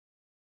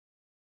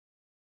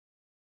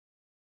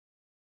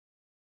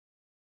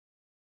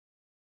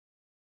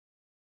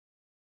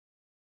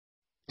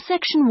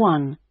Section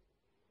 1.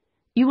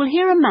 You will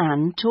hear a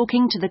man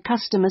talking to the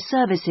customer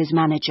services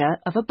manager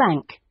of a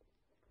bank.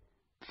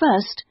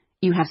 First,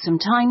 you have some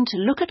time to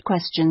look at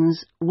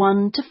questions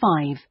 1 to 5.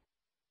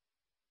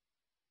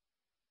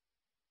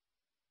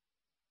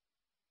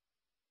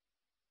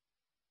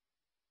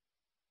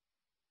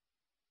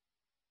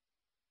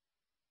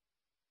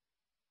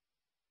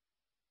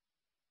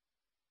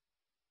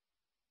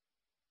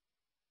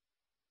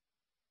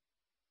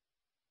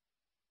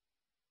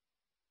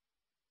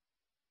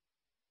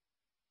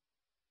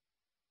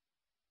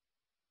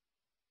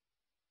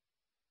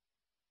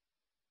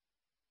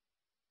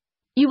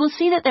 You will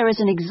see that there is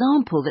an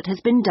example that has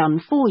been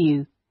done for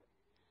you.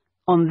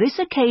 On this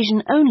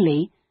occasion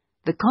only,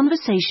 the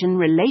conversation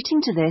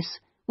relating to this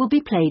will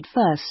be played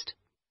first.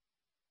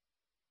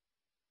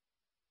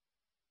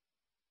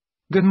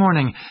 Good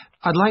morning.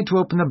 I'd like to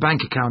open a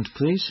bank account,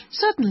 please.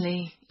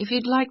 Certainly. If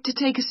you'd like to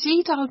take a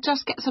seat, I'll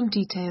just get some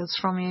details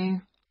from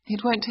you.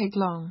 It won't take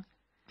long.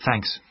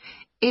 Thanks.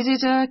 Is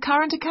it a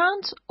current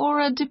account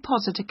or a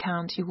deposit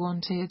account you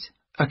wanted?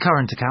 A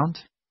current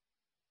account?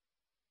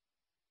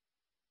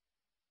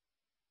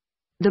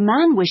 The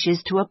man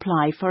wishes to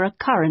apply for a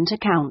current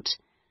account,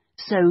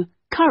 so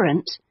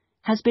current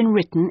has been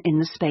written in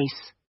the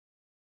space.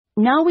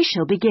 Now we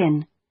shall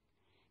begin.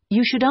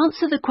 You should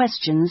answer the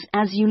questions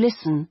as you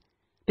listen,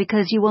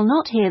 because you will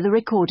not hear the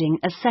recording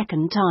a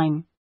second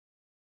time.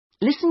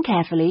 Listen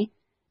carefully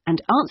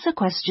and answer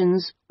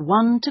questions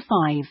 1 to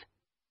 5.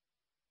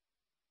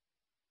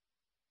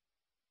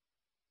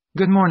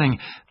 Good morning.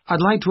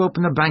 I'd like to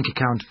open a bank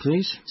account,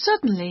 please.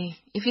 Certainly.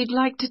 If you'd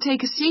like to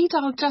take a seat,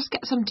 I'll just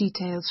get some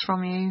details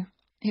from you.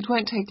 It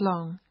won't take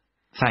long.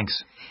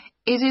 Thanks.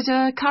 Is it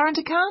a current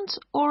account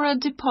or a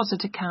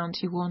deposit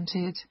account you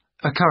wanted?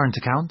 A current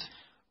account?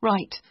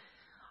 Right.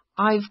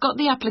 I've got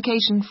the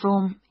application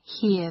form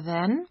here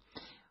then.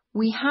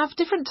 We have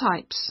different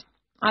types.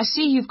 I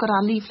see you've got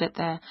our leaflet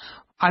there.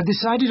 I've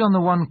decided on the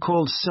one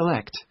called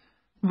Select.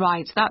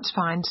 Right, that's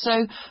fine.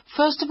 So,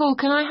 first of all,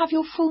 can I have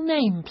your full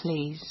name,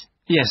 please?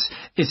 Yes,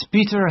 it's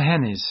Peter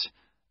Hennis.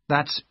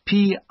 That's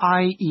P-I-E-T-E-R.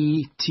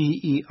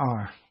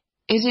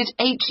 Is it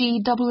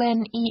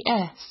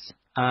H-E-N-N-E-S?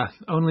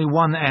 Only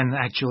one N,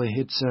 actually.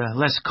 It's a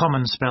less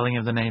common spelling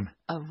of the name.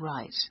 Oh,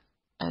 right.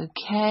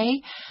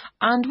 Okay.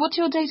 And what's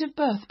your date of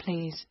birth,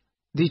 please?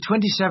 The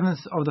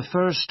 27th of the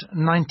 1st,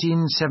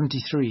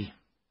 1973.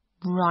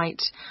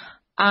 Right.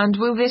 And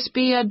will this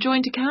be a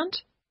joint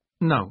account?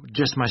 No,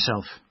 just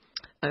myself.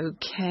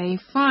 Okay,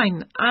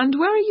 fine. And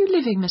where are you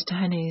living, Mr.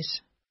 Hennies?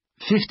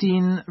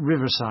 15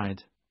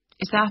 Riverside.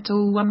 Is that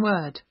all one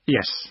word?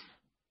 Yes.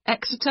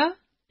 Exeter?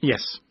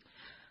 Yes.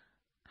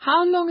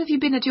 How long have you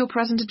been at your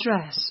present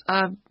address?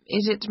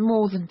 Is it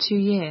more than 2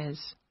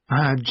 years?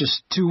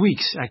 Just 2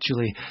 weeks,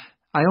 actually.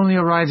 I only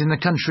arrived in the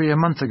country a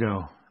month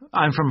ago.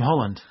 I'm from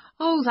Holland.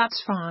 Oh,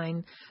 that's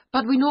fine.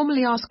 But we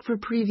normally ask for a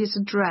previous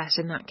address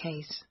in that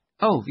case.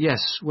 Oh,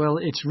 yes. Well,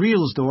 it's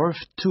Rielsdorf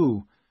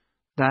 2.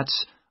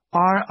 That's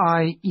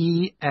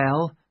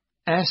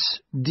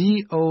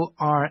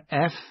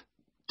R-I-E-L-S-D-O-R-F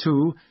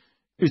 2,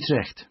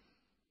 Utrecht.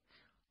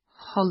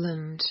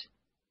 Holland.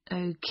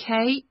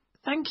 Okay,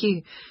 thank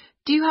you.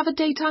 Do you have a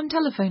daytime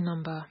telephone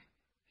number?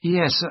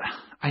 Yes,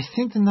 I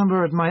think the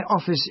number at my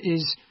office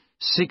is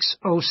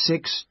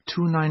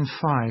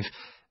 606-295.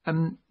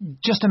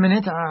 Just a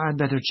minute, I'd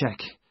better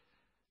check.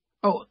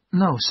 Oh,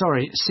 no,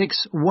 sorry,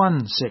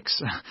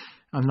 616.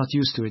 I'm not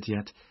used to it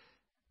yet.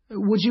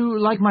 Would you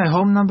like my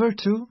home number,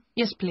 too?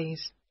 Yes,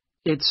 please.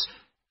 It's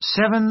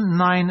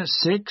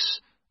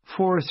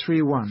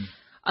 796431.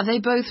 Are they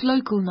both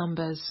local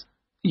numbers?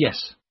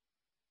 Yes.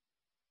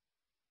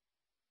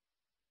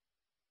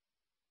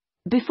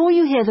 Before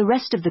you hear the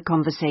rest of the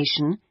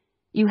conversation,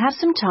 you have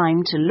some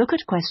time to look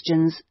at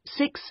questions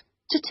 6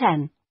 to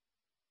 10.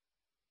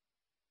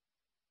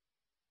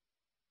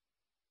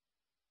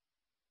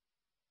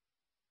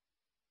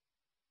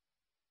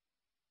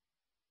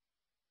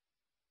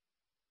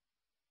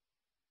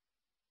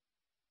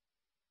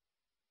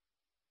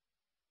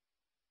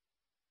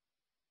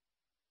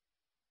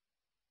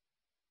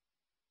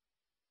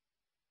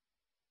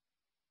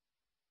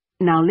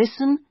 Now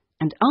listen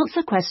and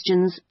answer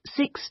questions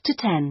 6 to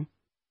 10.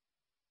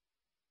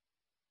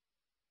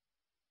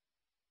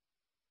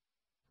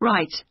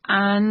 Right,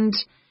 and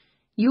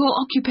your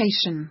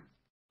occupation?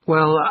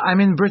 Well, I'm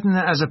in Britain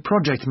as a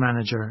project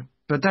manager,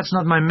 but that's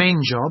not my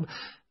main job.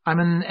 I'm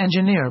an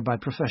engineer by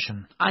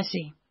profession. I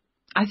see.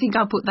 I think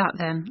I'll put that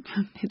then.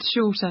 It's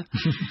shorter.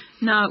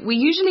 Now, we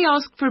usually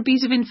ask for a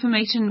piece of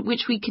information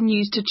which we can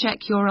use to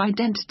check your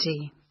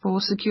identity for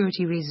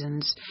security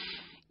reasons.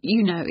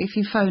 You know, if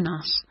you phone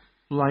us.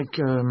 Like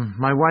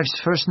my wife's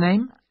first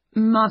name?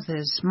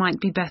 Mother's might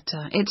be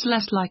better. It's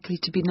less likely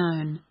to be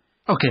known.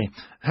 Okay,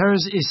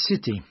 hers is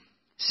Siti.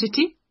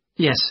 Siti?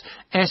 Yes,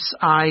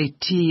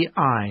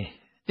 S-I-T-I.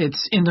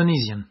 It's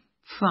Indonesian.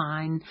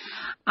 Fine.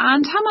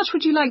 And how much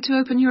would you like to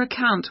open your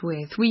account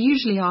with? We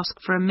usually ask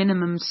for a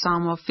minimum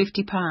sum of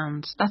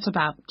 £50. That's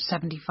about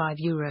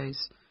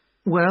 €75.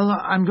 Well,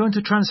 I'm going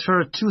to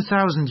transfer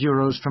 2,000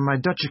 euros from my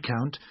Dutch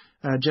account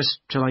just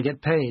till I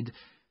get paid.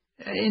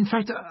 In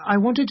fact, I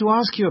wanted to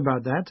ask you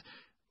about that.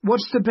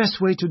 What's the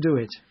best way to do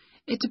it?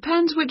 It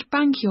depends which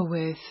bank you're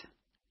with.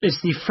 It's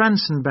the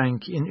Fransen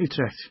Bank in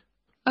Utrecht.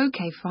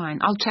 OK, fine.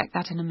 I'll check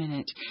that in a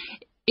minute.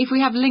 If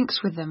we have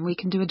links with them, we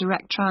can do a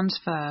direct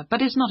transfer,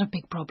 but it's not a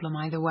big problem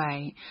either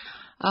way.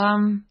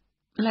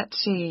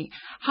 Let's see.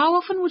 How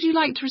often would you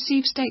like to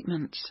receive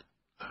statements?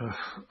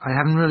 I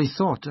haven't really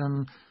thought.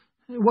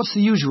 What's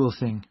the usual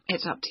thing?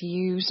 It's up to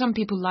you. Some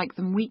people like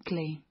them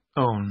weekly.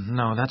 Oh,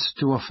 no, that's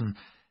too often.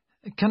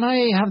 Can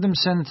I have them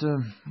sent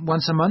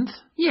once a month?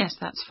 Yes,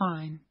 that's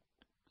fine.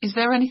 Is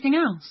there anything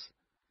else?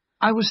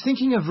 I was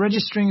thinking of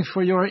registering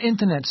for your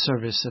internet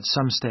service at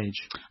some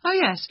stage. Oh,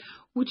 yes.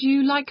 Would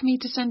you like me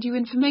to send you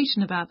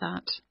information about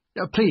that?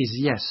 Please,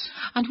 yes.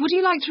 And would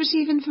you like to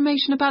receive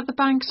information about the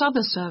bank's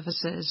other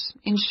services?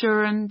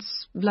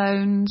 Insurance,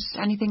 loans,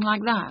 anything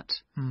like that?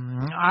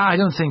 I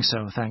don't think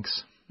so,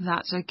 thanks.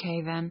 That's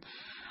okay then.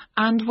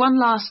 And one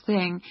last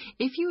thing.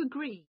 If you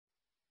agree...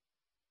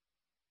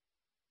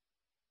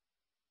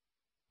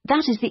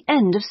 That is the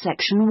end of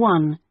section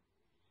 1.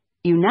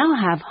 You now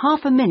have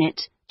half a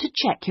minute to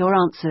check your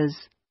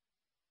answers.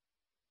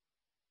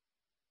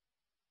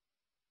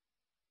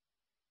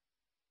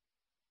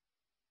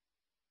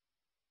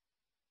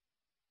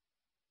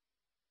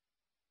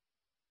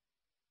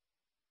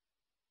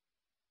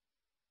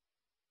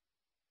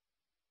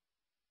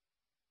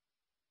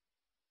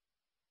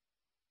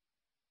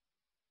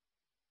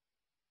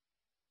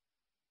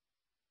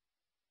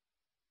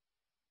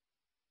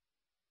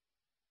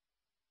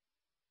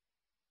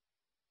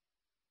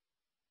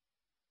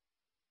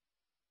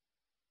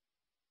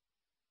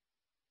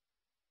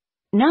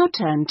 Now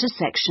turn to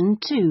section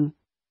 2.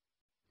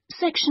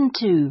 Section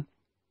 2.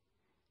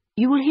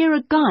 You will hear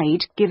a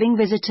guide giving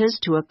visitors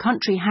to a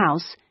country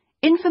house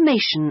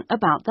information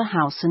about the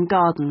house and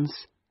gardens.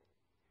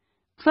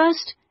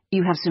 First,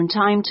 you have some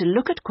time to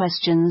look at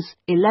questions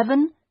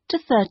 11 to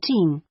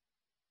 13.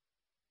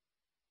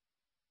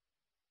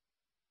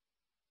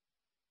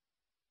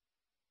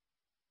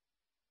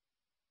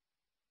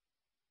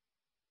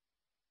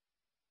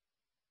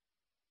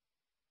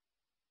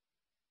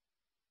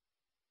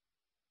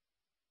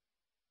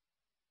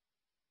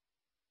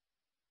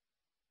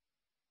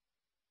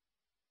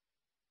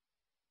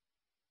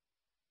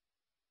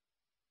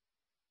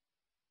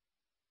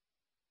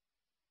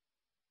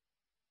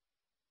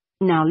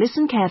 Now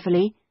listen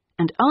carefully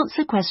and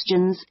answer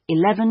questions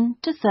 11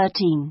 to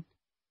 13.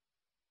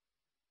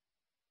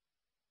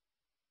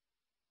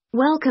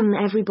 Welcome,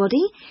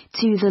 everybody,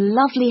 to the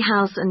lovely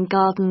house and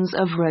gardens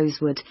of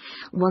Rosewood,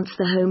 once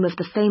the home of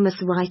the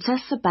famous writer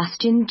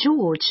Sebastian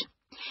George.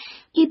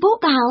 He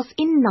bought the house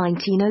in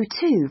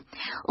 1902,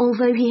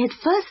 although he had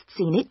first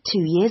seen it 2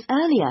 years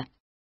earlier.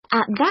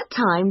 At that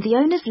time, the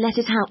owners let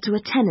it out to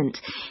a tenant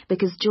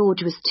because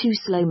George was too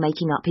slow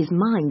making up his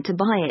mind to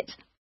buy it.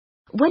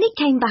 When it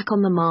came back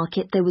on the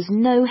market, there was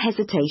no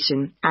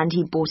hesitation, and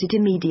he bought it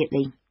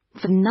immediately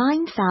for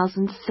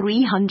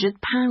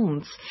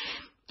 £9,300,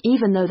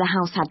 even though the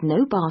house had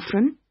no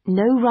bathroom,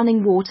 no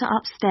running water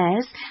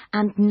upstairs,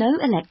 and no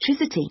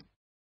electricity.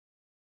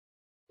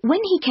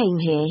 When he came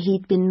here,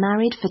 he'd been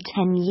married for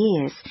 10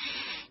 years.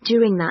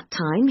 During that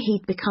time,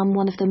 he'd become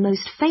one of the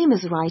most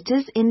famous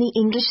writers in the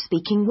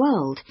English-speaking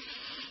world.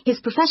 His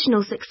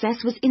professional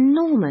success was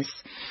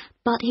enormous,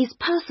 but his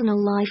personal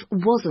life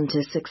wasn't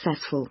as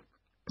successful.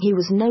 He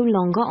was no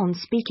longer on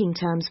speaking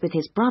terms with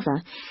his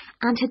brother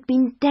and had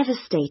been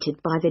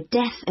devastated by the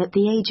death at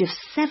the age of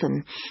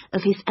 7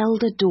 of his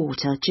elder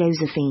daughter,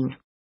 Josephine.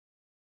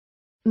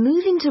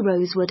 Moving to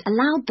Rosewood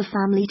allowed the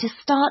family to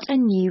start a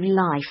new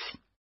life.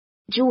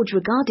 George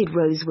regarded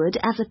Rosewood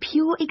as a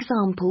pure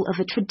example of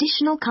a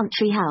traditional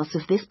country house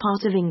of this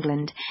part of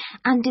England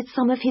and did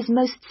some of his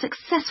most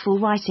successful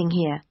writing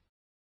here.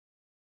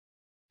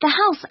 The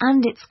house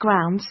and its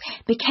grounds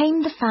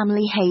became the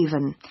family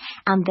haven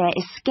and their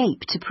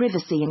escape to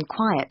privacy and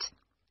quiet.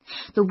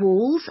 The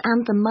walls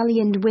and the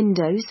mullioned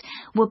windows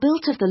were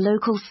built of the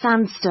local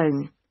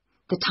sandstone.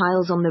 The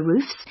tiles on the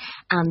roofs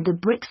and the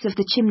bricks of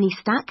the chimney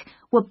stack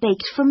were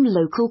baked from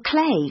local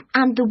clay,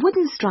 and the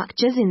wooden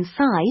structures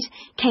inside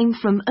came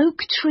from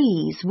oak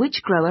trees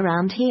which grow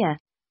around here.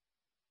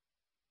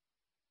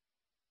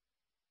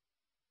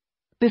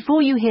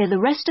 Before you hear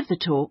the rest of the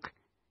talk,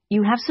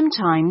 you have some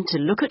time to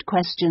look at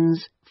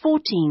questions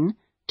 14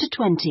 to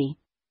 20.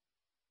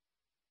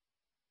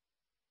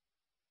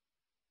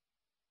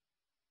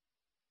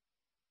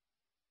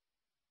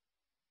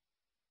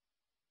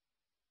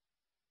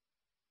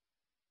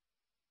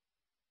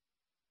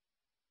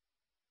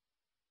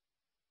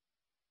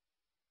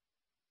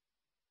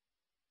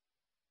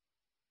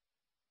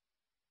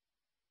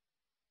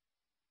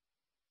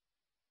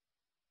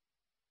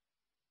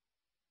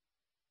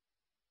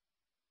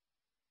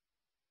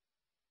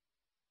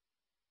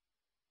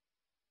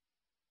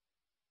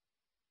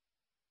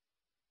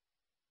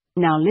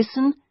 Now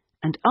listen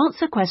and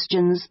answer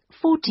questions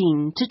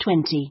 14 to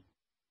 20.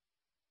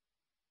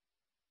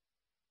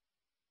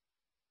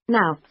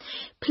 Now,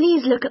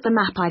 please look at the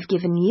map I've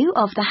given you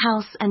of the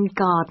house and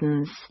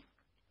gardens.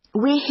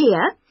 We're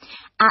here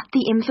at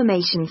the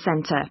information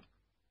centre.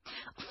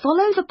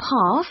 Follow the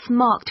path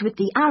marked with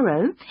the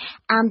arrow,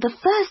 and the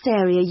first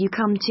area you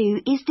come to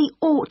is the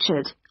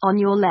orchard on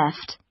your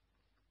left.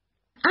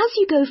 As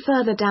you go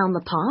further down the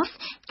path,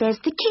 there's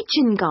the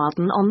kitchen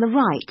garden on the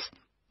right.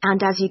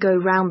 And as you go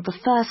round the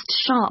first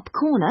sharp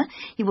corner,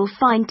 you will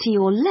find to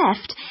your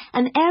left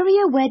an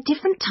area where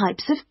different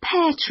types of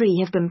pear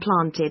tree have been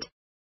planted,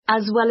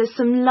 as well as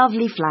some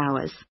lovely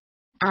flowers.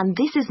 And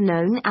this is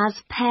known as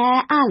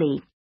Pear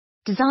Alley,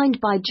 designed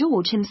by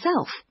George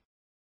himself.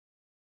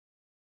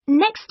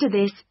 Next to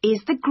this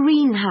is the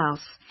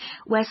greenhouse,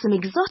 where some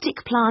exotic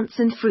plants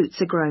and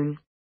fruits are grown.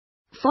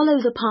 Follow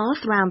the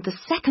path round the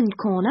second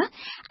corner,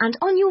 and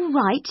on your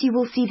right you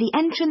will see the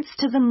entrance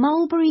to the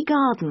mulberry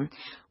garden,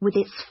 with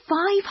its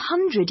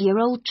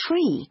 500-year-old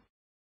tree.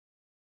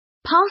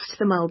 Past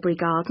the mulberry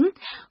garden,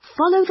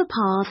 follow the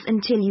path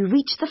until you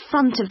reach the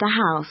front of the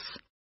house.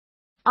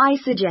 I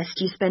suggest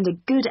you spend a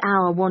good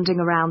hour wandering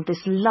around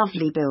this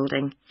lovely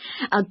building.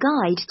 A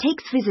guide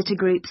takes visitor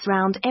groups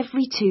round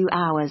every 2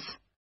 hours.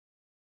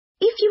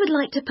 If you would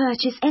like to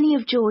purchase any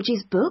of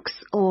George's books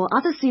or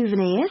other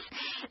souvenirs,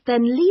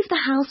 then leave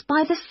the house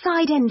by the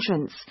side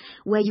entrance,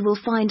 where you will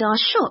find our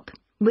shop,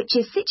 which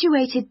is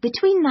situated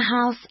between the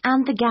house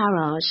and the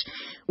garage,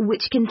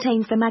 which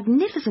contains the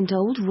magnificent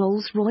old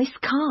Rolls-Royce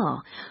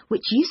car,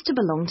 which used to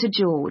belong to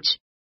George.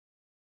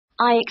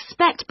 I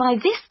expect by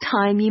this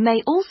time you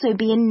may also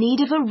be in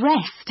need of a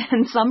rest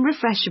and some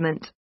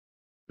refreshment.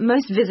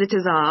 Most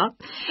visitors are,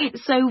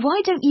 so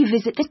why don't you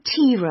visit the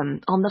tea room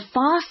on the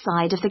far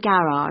side of the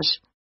garage?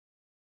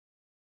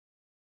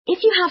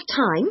 If you have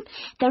time,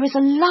 there is a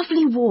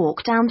lovely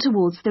walk down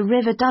towards the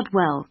River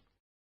Dudwell.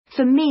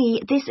 For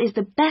me, this is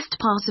the best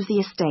part of the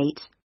estate.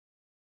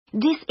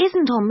 This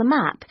isn't on the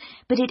map,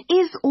 but it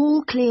is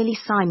all clearly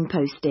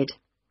signposted.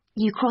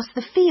 You cross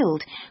the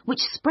field,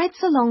 which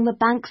spreads along the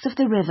banks of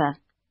the river.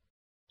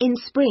 In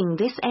spring,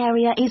 this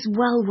area is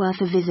well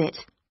worth a visit.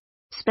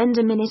 Spend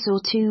a minute or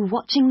two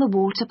watching the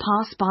water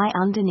pass by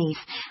underneath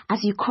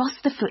as you cross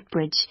the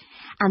footbridge,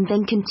 and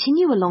then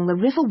continue along the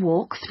river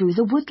walk through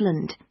the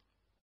woodland.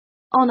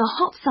 On a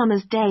hot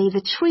summer's day,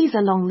 the trees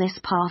along this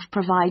path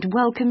provide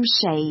welcome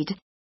shade.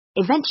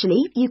 Eventually,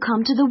 you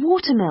come to the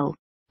watermill,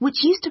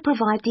 which used to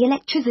provide the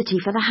electricity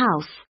for the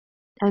house,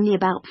 only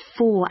about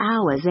 4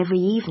 hours every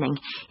evening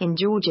in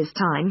George's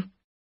time.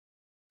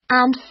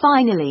 And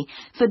finally,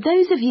 for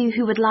those of you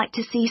who would like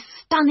to see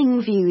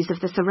stunning views of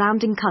the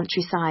surrounding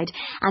countryside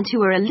and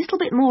who are a little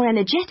bit more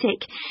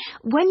energetic,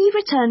 when you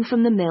return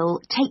from the mill,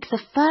 take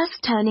the first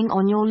turning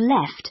on your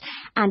left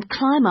and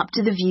climb up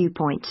to the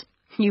viewpoint.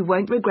 You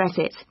won't regret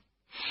it.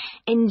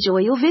 Enjoy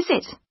your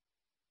visit.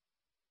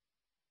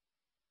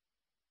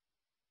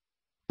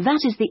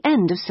 That is the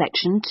end of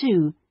section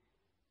 2.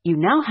 You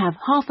now have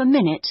half a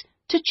minute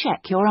to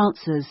check your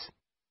answers.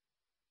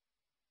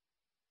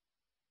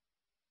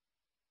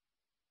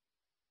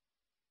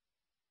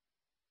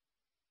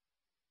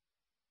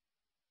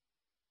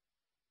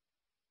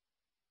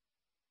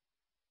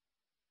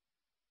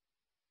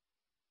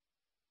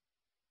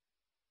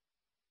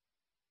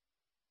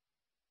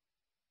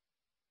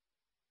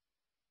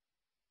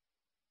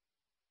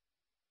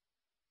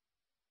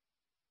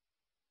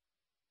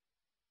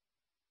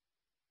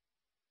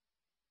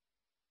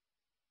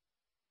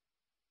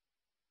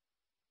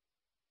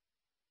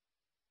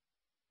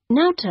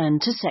 Now turn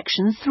to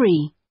section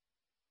 3.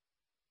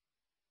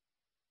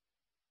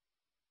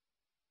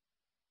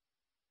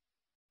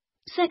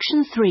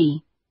 Section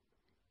 3.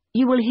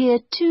 You will hear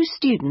 2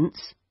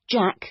 students,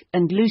 Jack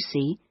and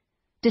Lucy,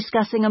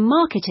 discussing a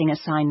marketing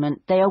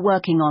assignment they are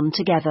working on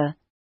together.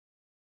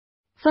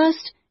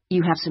 First,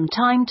 you have some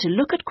time to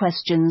look at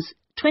questions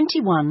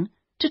 21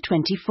 to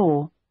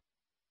 24.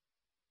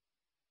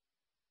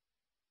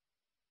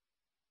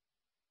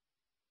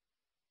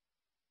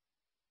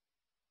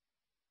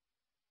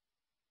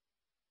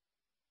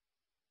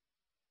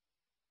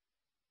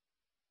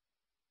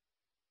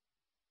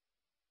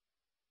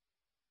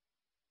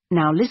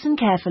 Now listen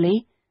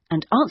carefully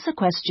and answer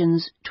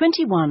questions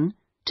 21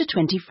 to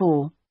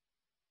 24.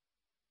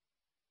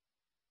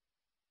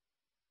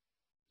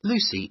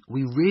 Lucy,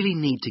 we really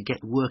need to get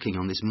working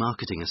on this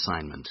marketing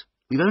assignment.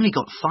 We've only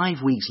got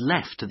 5 weeks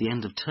left to the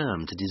end of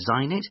term to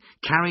design it,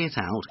 carry it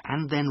out,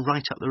 and then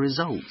write up the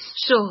results.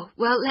 Sure.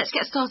 Well, let's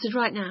get started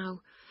right now.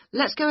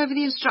 Let's go over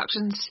the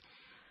instructions.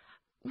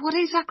 What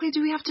exactly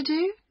do we have to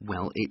do?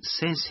 Well, it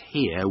says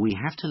here we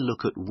have to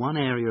look at one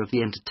area of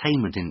the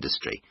entertainment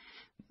industry.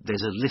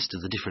 There's a list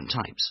of the different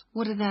types.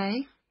 What are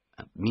they?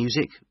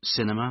 Music,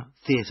 cinema,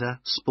 theatre,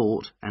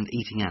 sport, and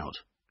eating out.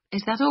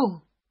 Is that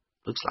all?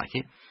 Looks like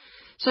it.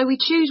 So we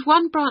choose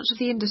one branch of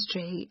the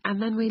industry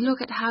and then we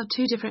look at how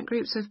 2 different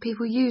groups of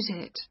people use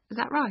it. Is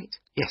that right?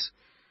 Yes.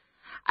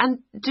 And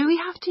do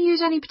we have to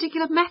use any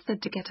particular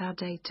method to get our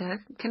data?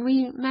 Can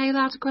we mail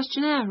out a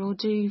questionnaire or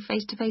do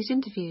face-to-face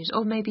interviews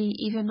or maybe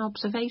even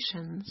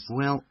observations?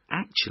 Well,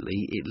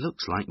 actually, it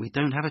looks like we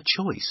don't have a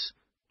choice.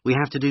 We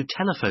have to do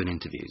telephone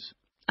interviews.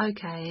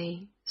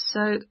 OK.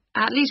 So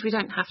at least we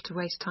don't have to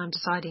waste time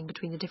deciding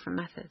between the different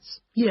methods.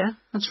 Yeah,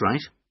 that's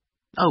right.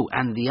 Oh,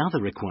 and the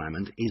other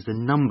requirement is the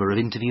number of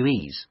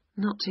interviewees.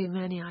 Not too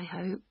many, I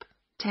hope.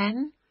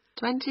 10?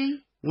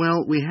 20?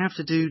 Well, we have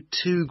to do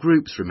 2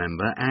 groups,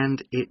 remember,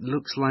 and it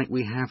looks like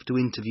we have to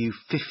interview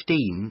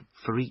 15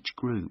 for each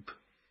group.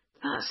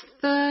 That's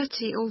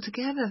 30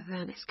 altogether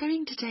then. It's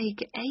going to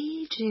take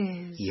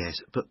ages. Yes,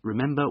 but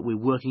remember we're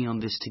working on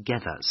this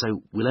together,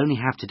 so we'll only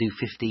have to do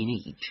 15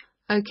 each.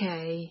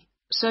 OK,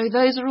 so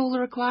those are all the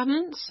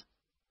requirements?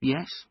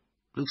 Yes,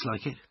 looks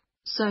like it.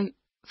 So,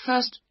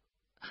 first,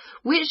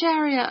 which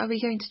area are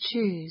we going to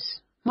choose?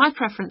 My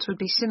preference would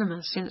be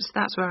cinema, since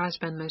that's where I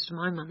spend most of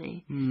my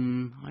money.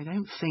 I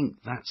don't think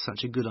that's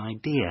such a good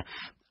idea.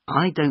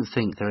 I don't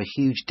think there are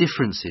huge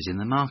differences in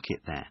the market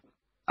there.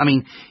 I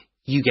mean,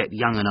 you get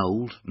young and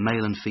old,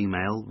 male and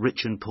female,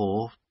 rich and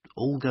poor,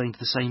 all going to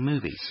the same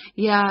movies.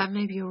 Yeah,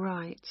 maybe you're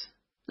right.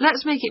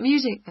 Let's make it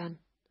music then.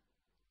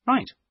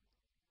 Right.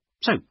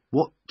 So,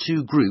 what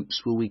 2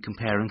 groups will we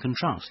compare and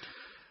contrast?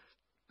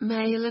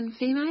 Male and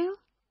female?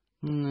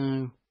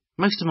 No.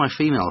 Most of my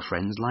female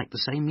friends like the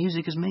same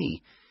music as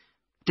me.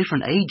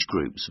 Different age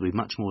groups will be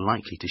much more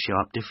likely to show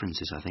up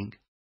differences, I think.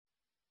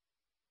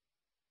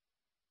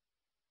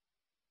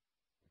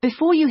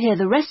 Before you hear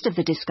the rest of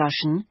the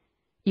discussion,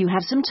 you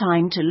have some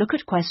time to look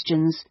at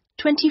questions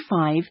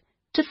 25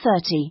 to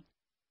 30.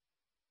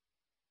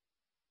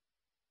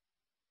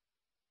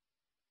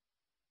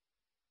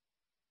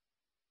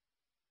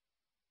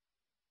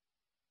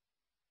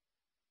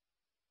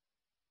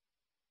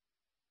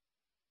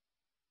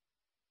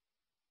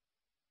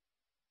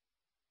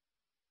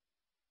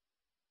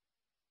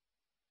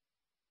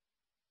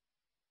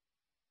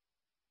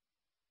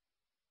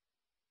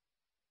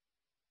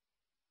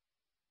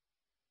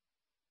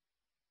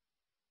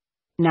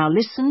 Now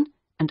listen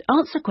and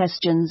answer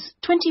questions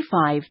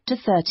 25 to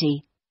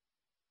 30.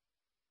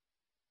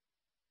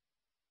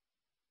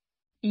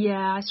 Yeah,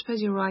 I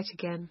suppose you're right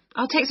again.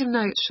 I'll take some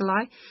notes, shall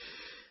I?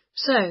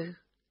 So,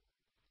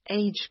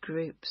 age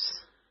groups.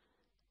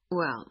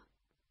 Well,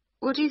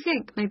 what do you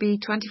think? Maybe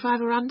 25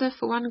 or under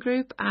for one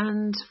group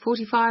and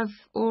 45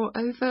 or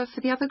over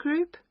for the other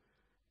group?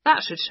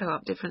 That should show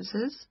up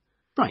differences.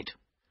 Right.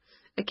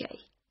 OK,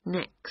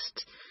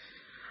 next.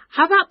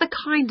 How about the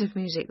kind of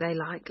music they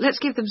like? Let's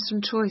give them some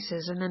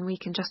choices and then we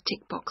can just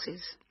tick boxes.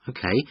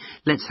 OK,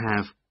 let's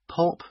have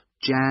pop,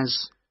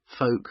 jazz,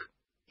 folk,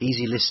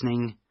 easy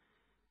listening.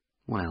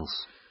 What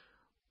else?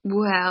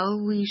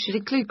 Well, we should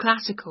include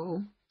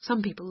classical.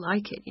 Some people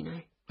like it, you know.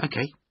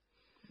 OK,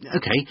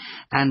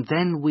 and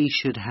then we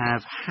should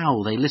have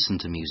how they listen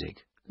to music.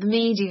 The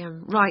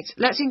medium. Right,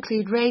 let's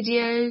include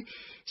radio,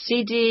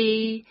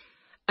 CD,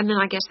 and then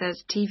I guess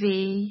there's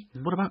TV.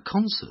 What about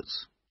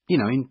concerts? You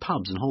know, in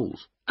pubs and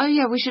halls. Oh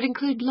yeah, we should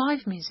include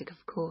live music,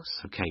 of course.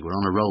 OK, we're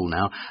on a roll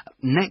now.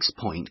 Next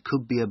point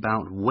could be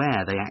about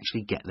where they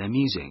actually get their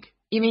music.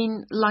 You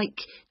mean, like,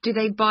 do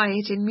they buy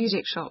it in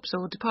music shops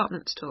or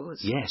department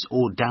stores? Yes,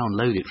 or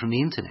download it from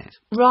the internet.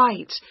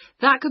 Right.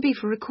 That could be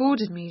for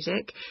recorded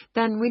music.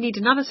 Then we need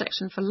another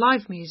section for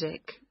live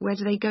music. Where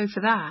do they go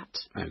for that?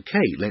 OK,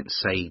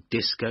 let's say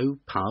disco,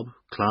 pub,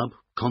 club,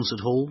 concert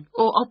hall.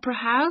 Or opera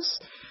house.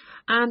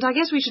 And I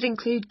guess we should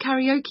include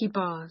karaoke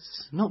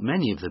bars. Not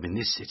many of them in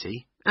this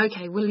city.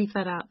 OK, we'll leave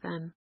that out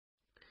then.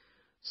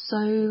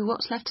 So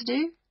what's left to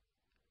do?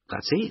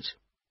 That's it.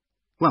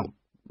 Well,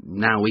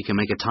 now we can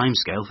make a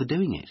timescale for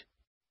doing it.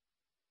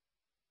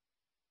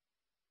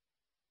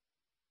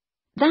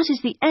 That is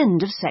the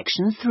end of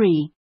section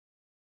 3.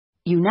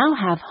 You now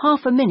have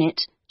half a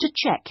minute to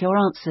check your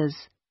answers.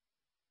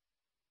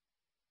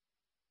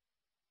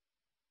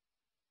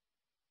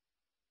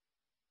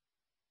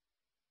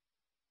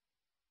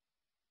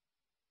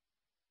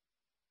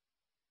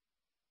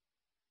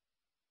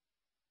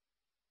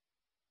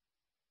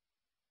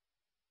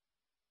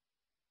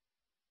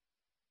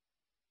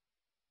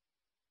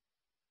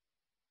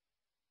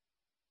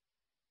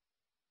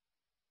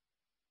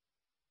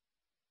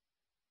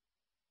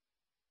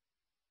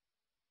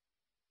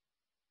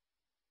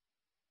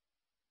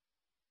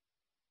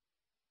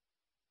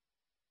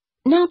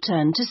 Now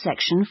turn to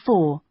section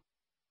 4.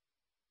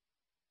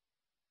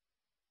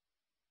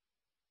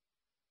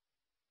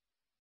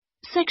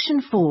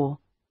 Section 4.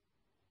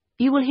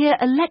 You will hear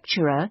a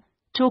lecturer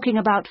talking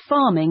about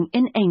farming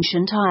in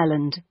ancient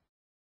Ireland.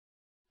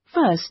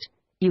 First,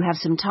 you have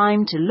some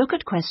time to look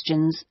at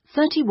questions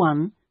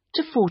 31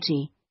 to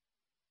 40.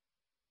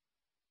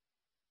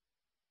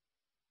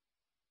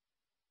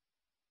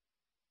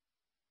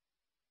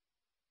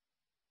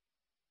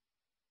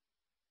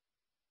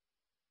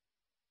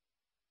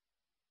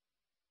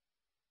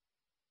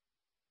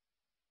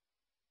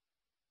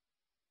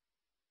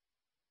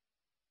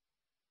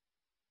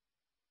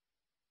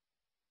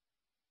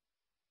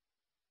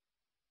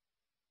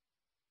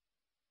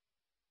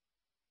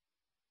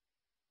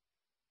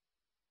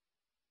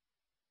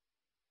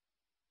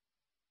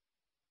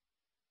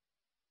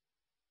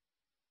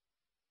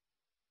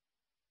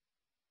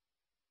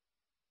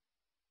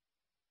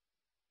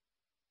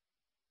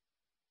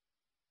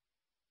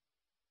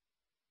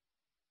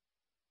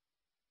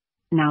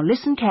 Now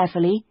listen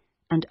carefully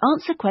and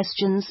answer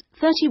questions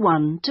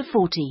 31 to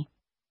 40.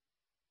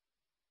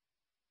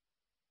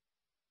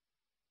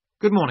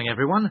 Good morning,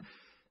 everyone.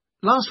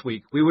 Last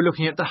week we were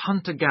looking at the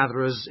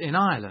hunter-gatherers in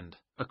Ireland,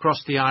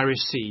 across the Irish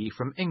Sea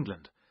from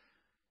England.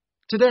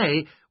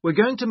 Today we're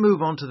going to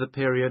move on to the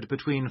period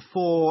between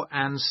 4,000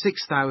 and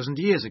 6,000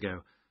 years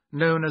ago,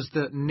 known as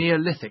the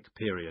Neolithic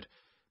period,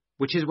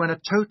 which is when a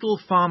total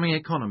farming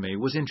economy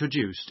was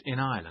introduced in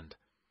Ireland.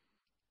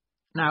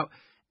 Now,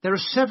 there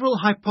are several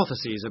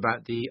hypotheses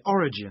about the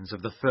origins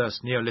of the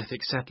first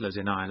Neolithic settlers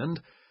in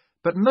Ireland,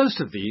 but most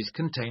of these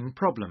contain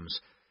problems.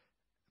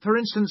 For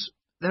instance,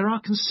 there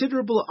are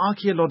considerable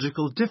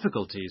archaeological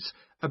difficulties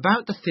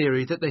about the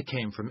theory that they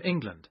came from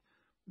England.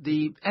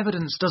 The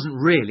evidence doesn't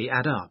really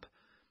add up.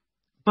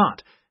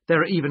 But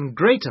there are even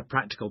greater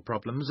practical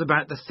problems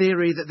about the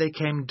theory that they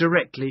came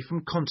directly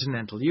from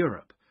continental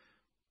Europe.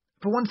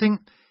 For one thing,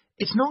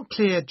 it's not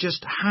clear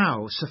just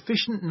how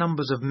sufficient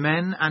numbers of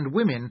men and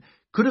women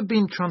could have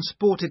been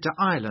transported to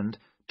Ireland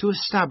to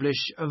establish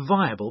a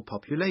viable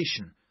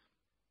population.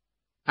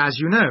 As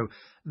you know,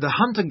 the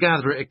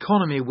hunter-gatherer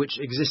economy which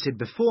existed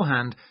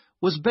beforehand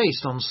was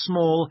based on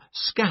small,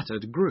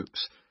 scattered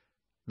groups.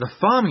 The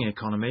farming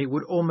economy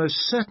would almost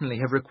certainly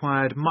have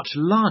required much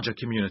larger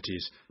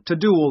communities to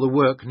do all the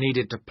work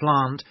needed to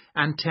plant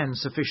and tend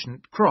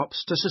sufficient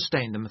crops to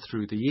sustain them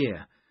through the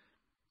year.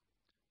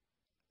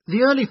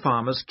 The early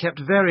farmers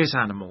kept various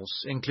animals,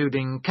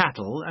 including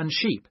cattle and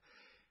sheep.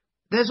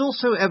 There's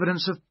also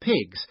evidence of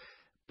pigs,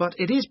 but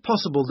it is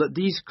possible that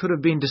these could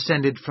have been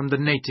descended from the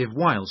native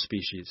wild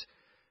species.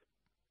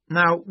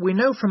 Now, we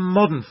know from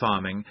modern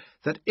farming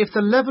that if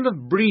the level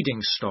of breeding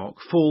stock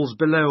falls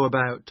below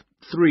about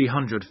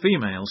 300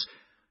 females,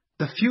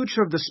 the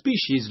future of the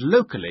species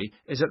locally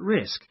is at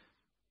risk.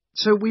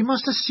 So we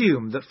must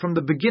assume that from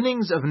the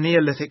beginnings of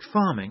Neolithic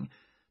farming,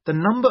 the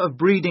number of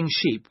breeding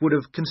sheep would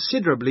have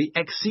considerably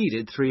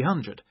exceeded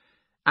 300,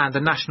 and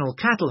the national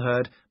cattle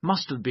herd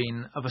must have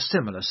been of a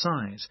similar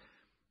size.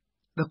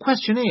 The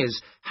question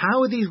is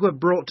how these were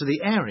brought to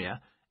the area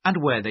and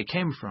where they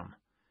came from.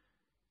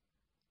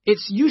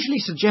 It's usually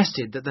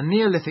suggested that the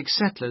Neolithic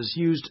settlers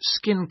used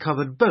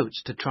skin-covered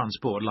boats to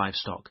transport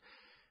livestock,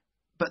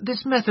 but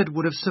this method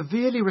would have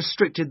severely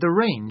restricted the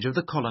range of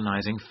the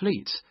colonizing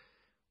fleets.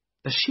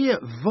 The sheer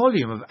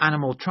volume of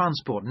animal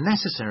transport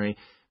necessary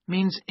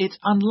means it's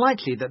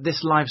unlikely that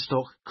this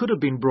livestock could have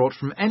been brought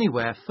from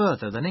anywhere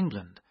further than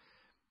England.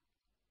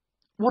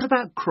 What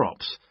about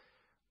crops?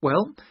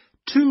 Well,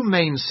 two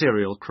main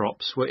cereal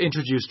crops were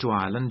introduced to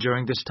Ireland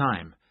during this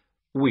time: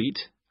 wheat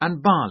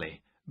and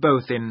barley,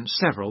 both in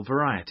several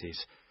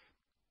varieties.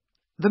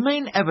 The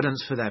main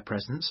evidence for their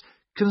presence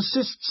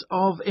consists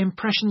of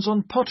impressions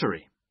on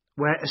pottery,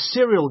 where a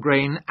cereal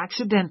grain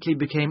accidentally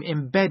became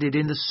embedded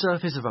in the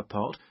surface of a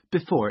pot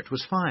before it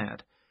was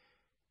fired.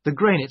 The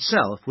grain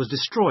itself was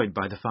destroyed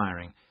by the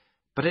firing,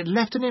 but it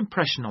left an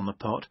impression on the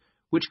pot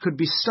which could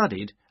be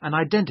studied and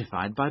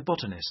identified by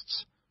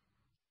botanists.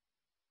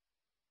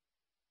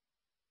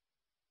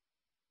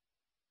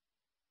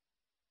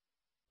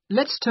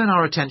 Let's turn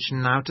our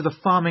attention now to the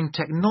farming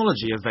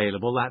technology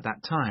available at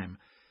that time.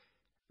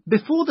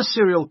 Before the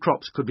cereal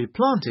crops could be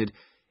planted,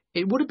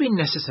 it would have been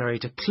necessary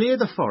to clear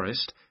the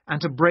forest and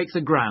to break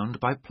the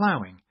ground by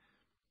ploughing.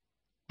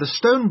 The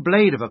stone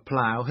blade of a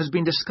plough has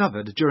been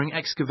discovered during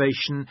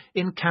excavation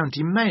in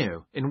County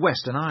Mayo in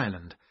Western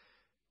Ireland.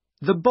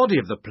 The body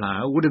of the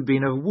plough would have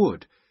been of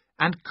wood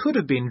and could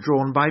have been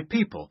drawn by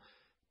people,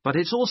 but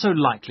it's also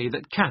likely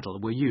that cattle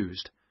were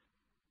used.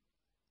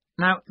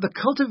 Now, the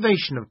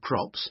cultivation of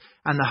crops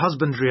and the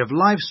husbandry of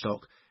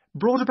livestock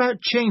brought about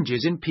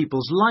changes in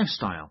people's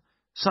lifestyle,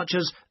 such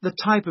as the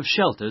type of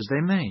shelters they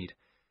made.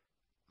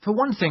 For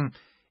one thing,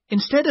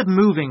 instead of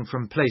moving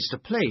from place to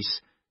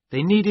place,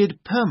 they needed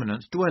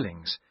permanent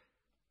dwellings.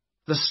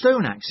 The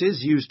stone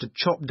axes used to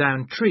chop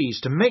down trees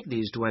to make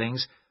these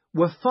dwellings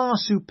were far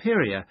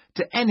superior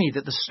to any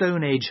that the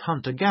Stone Age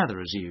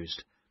hunter-gatherers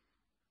used.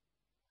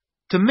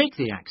 To make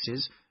the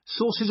axes,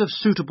 sources of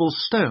suitable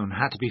stone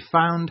had to be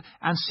found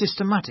and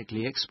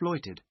systematically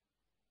exploited.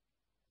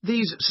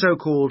 These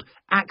so-called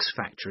axe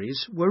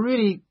factories were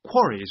really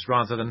quarries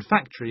rather than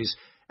factories,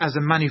 as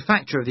the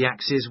manufacture of the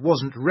axes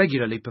wasn't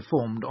regularly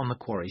performed on the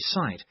quarry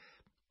site.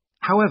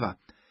 However,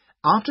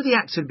 after the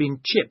axe had been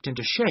chipped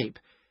into shape,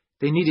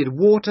 they needed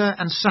water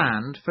and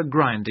sand for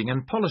grinding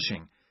and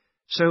polishing,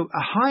 so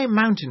a high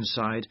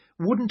mountainside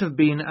wouldn't have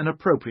been an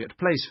appropriate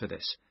place for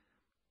this.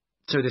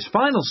 So this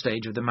final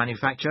stage of the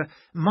manufacture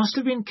must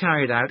have been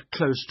carried out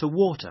close to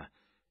water,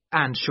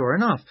 and sure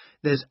enough,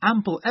 there's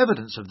ample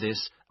evidence of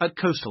this at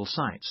coastal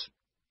sites.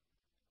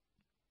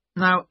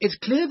 Now, it's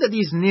clear that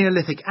these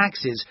Neolithic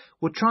axes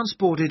were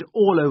transported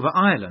all over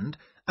Ireland,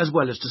 as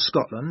well as to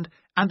Scotland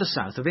and the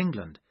south of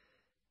England.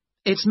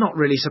 It's not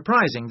really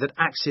surprising that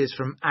axes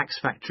from axe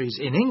factories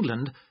in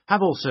England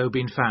have also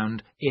been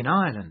found in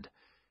Ireland.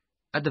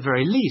 At the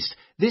very least,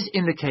 this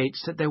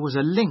indicates that there was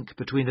a link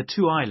between the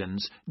two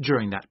islands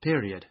during that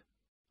period.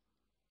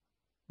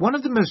 One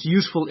of the most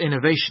useful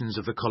innovations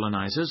of the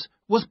colonizers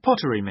was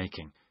pottery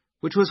making,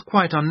 which was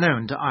quite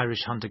unknown to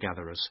Irish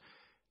hunter-gatherers.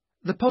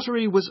 The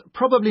pottery was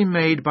probably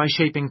made by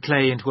shaping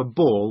clay into a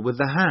ball with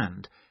the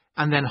hand,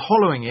 and then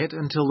hollowing it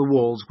until the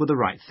walls were the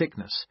right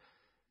thickness.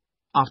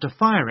 After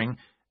firing,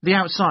 the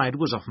outside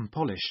was often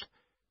polished.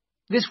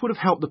 This would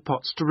have helped the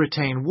pots to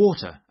retain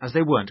water, as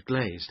they weren't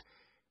glazed.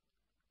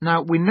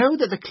 Now, we know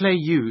that the clay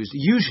used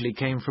usually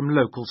came from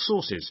local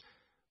sources,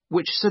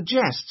 which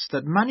suggests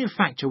that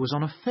manufacture was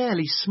on a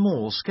fairly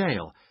small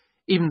scale,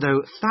 even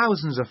though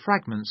thousands of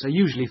fragments are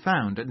usually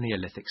found at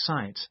Neolithic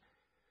sites.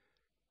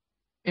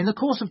 In the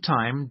course of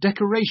time,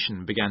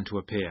 decoration began to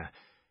appear.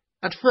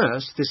 At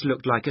first, this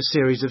looked like a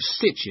series of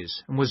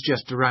stitches and was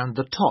just around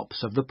the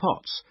tops of the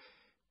pots.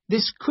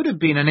 This could have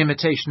been an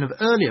imitation of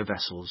earlier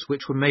vessels,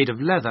 which were made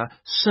of leather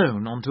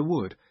sewn onto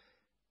wood.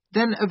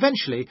 Then,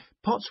 eventually,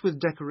 pots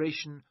with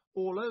decoration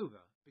all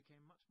over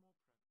became much more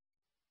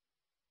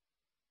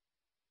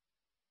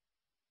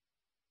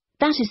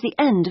That is the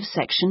end of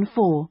section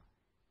 4.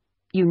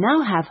 You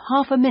now have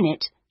half a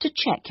minute to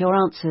check your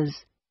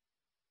answers.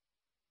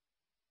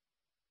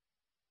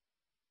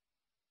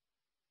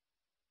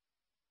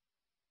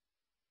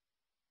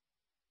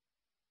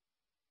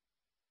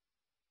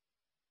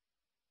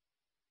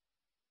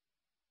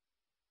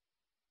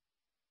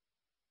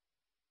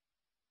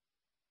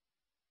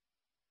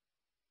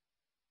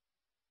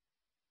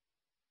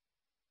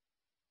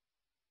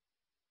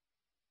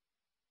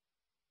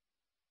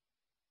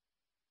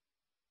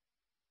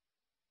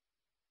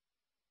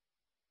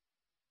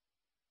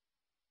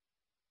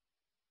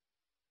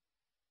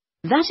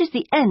 That is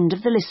the end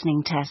of the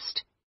listening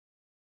test.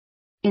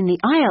 In the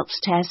IELTS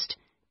test,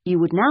 you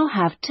would now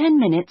have 10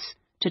 minutes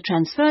to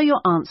transfer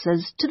your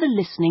answers to the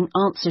listening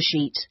answer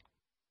sheet.